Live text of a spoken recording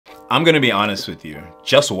I'm gonna be honest with you.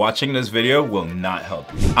 Just watching this video will not help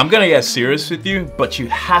you. I'm gonna get serious with you, but you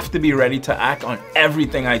have to be ready to act on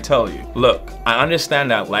everything I tell you. Look, I understand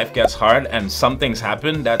that life gets hard and some things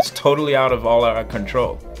happen that's totally out of all our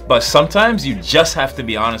control. But sometimes you just have to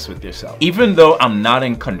be honest with yourself. Even though I'm not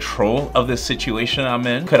in control of the situation I'm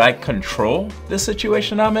in, could I control the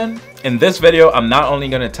situation I'm in? In this video, I'm not only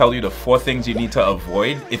gonna tell you the 4 things you need to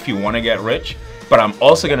avoid if you wanna get rich, but I'm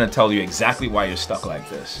also gonna tell you exactly why you're stuck like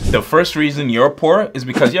this. The first reason you're poor is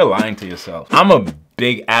because you're lying to yourself. I'm a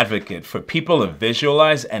big advocate for people to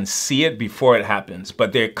visualize and see it before it happens,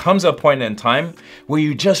 but there comes a point in time where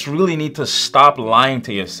you just really need to stop lying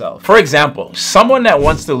to yourself. For example, someone that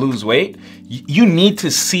wants to lose weight, you need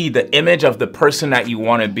to see the image of the person that you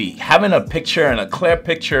want to be. Having a picture and a clear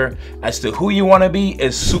picture as to who you want to be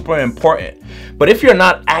is super important. But if you're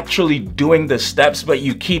not actually doing the steps, but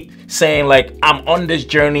you keep saying like, I'm on this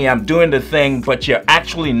journey, I'm doing the thing, but you're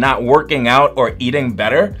actually not working out or eating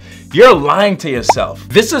better, you're lying to yourself.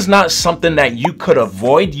 This is not something that you could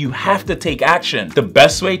avoid. You have to take action. The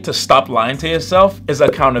best way to stop lying to yourself is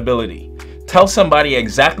accountability. Tell somebody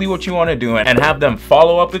exactly what you want to do and have them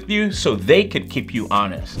follow up with you so they could keep you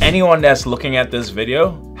honest. Anyone that's looking at this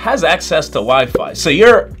video has access to Wi-Fi. So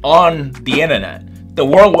you're on the internet, the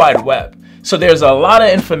World Wide Web. So there's a lot of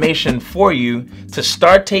information for you to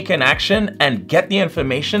start taking action and get the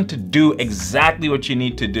information to do exactly what you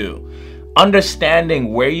need to do.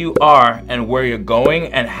 Understanding where you are and where you're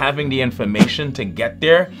going and having the information to get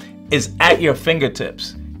there is at your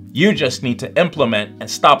fingertips. You just need to implement and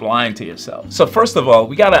stop lying to yourself. So first of all,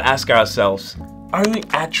 we gotta ask ourselves, are we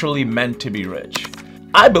actually meant to be rich?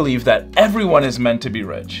 I believe that everyone is meant to be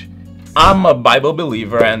rich. I'm a Bible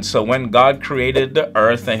believer, and so when God created the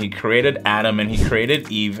earth and he created Adam and he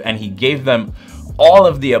created Eve and he gave them all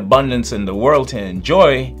of the abundance in the world to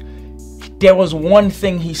enjoy, there was one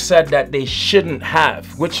thing he said that they shouldn't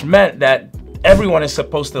have, which meant that everyone is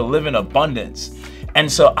supposed to live in abundance. And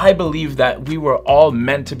so I believe that we were all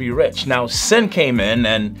meant to be rich. Now, sin came in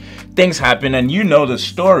and things happened, and you know the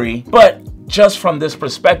story, but just from this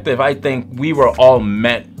perspective, I think we were all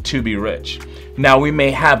meant to be rich. Now, we may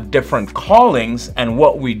have different callings, and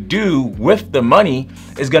what we do with the money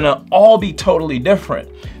is gonna all be totally different.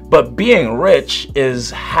 But being rich is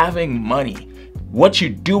having money. What you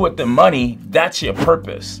do with the money, that's your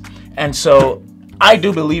purpose. And so I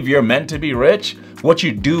do believe you're meant to be rich. What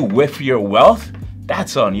you do with your wealth,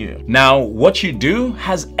 that's on you. Now, what you do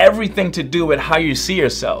has everything to do with how you see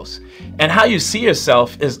yourselves. And how you see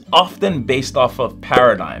yourself is often based off of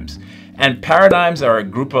paradigms. And paradigms are a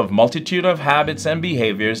group of multitude of habits and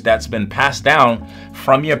behaviors that's been passed down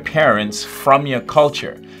from your parents, from your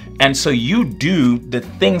culture. And so you do the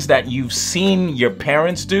things that you've seen your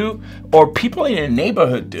parents do or people in your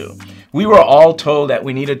neighborhood do. We were all told that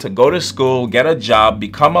we needed to go to school, get a job,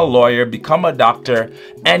 become a lawyer, become a doctor,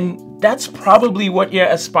 and that's probably what you're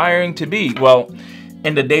aspiring to be. Well,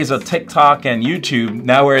 in the days of TikTok and YouTube,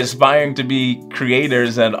 now we're aspiring to be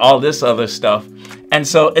creators and all this other stuff. And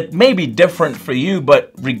so it may be different for you,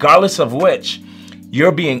 but regardless of which,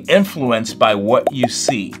 you're being influenced by what you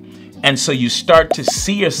see. And so you start to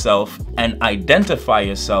see yourself and identify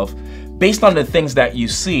yourself based on the things that you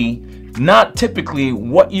see, not typically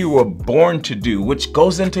what you were born to do, which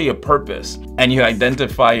goes into your purpose. And you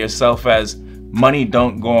identify yourself as money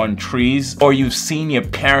don't go on trees, or you've seen your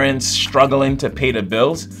parents struggling to pay the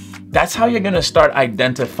bills. That's how you're gonna start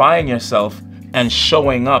identifying yourself and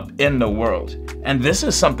showing up in the world. And this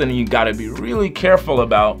is something you gotta be really careful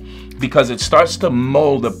about because it starts to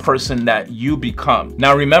mold the person that you become.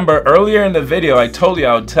 Now remember, earlier in the video, I told you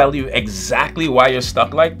I would tell you exactly why you're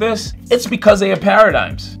stuck like this. It's because of your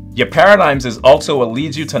paradigms. Your paradigms is also what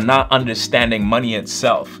leads you to not understanding money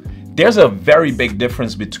itself. There's a very big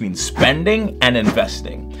difference between spending and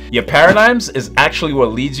investing. Your paradigms is actually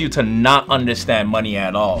what leads you to not understand money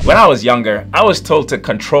at all. When I was younger, I was told to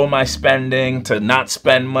control my spending, to not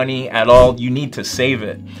spend money at all. You need to save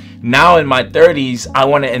it. Now in my 30s, I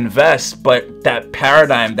want to invest, but that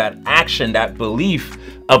paradigm, that action, that belief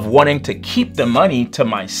of wanting to keep the money to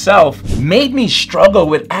myself made me struggle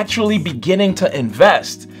with actually beginning to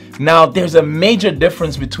invest. Now, there's a major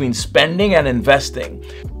difference between spending and investing.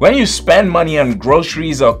 When you spend money on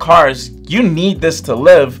groceries or cars, you need this to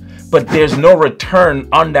live, but there's no return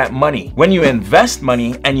on that money. When you invest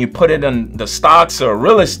money and you put it in the stocks or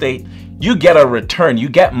real estate, you get a return, you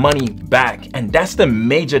get money back. And that's the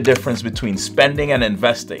major difference between spending and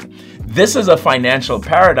investing. This is a financial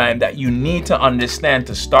paradigm that you need to understand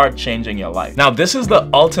to start changing your life. Now, this is the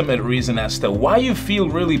ultimate reason as to why you feel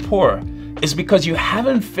really poor. Is because you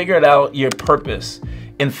haven't figured out your purpose.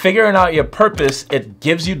 In figuring out your purpose, it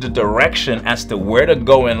gives you the direction as to where to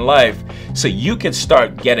go in life so you can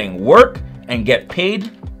start getting work and get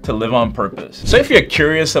paid to live on purpose. So if you're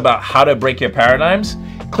curious about how to break your paradigms,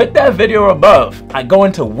 click that video above. I go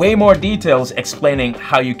into way more details explaining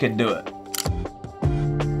how you can do it.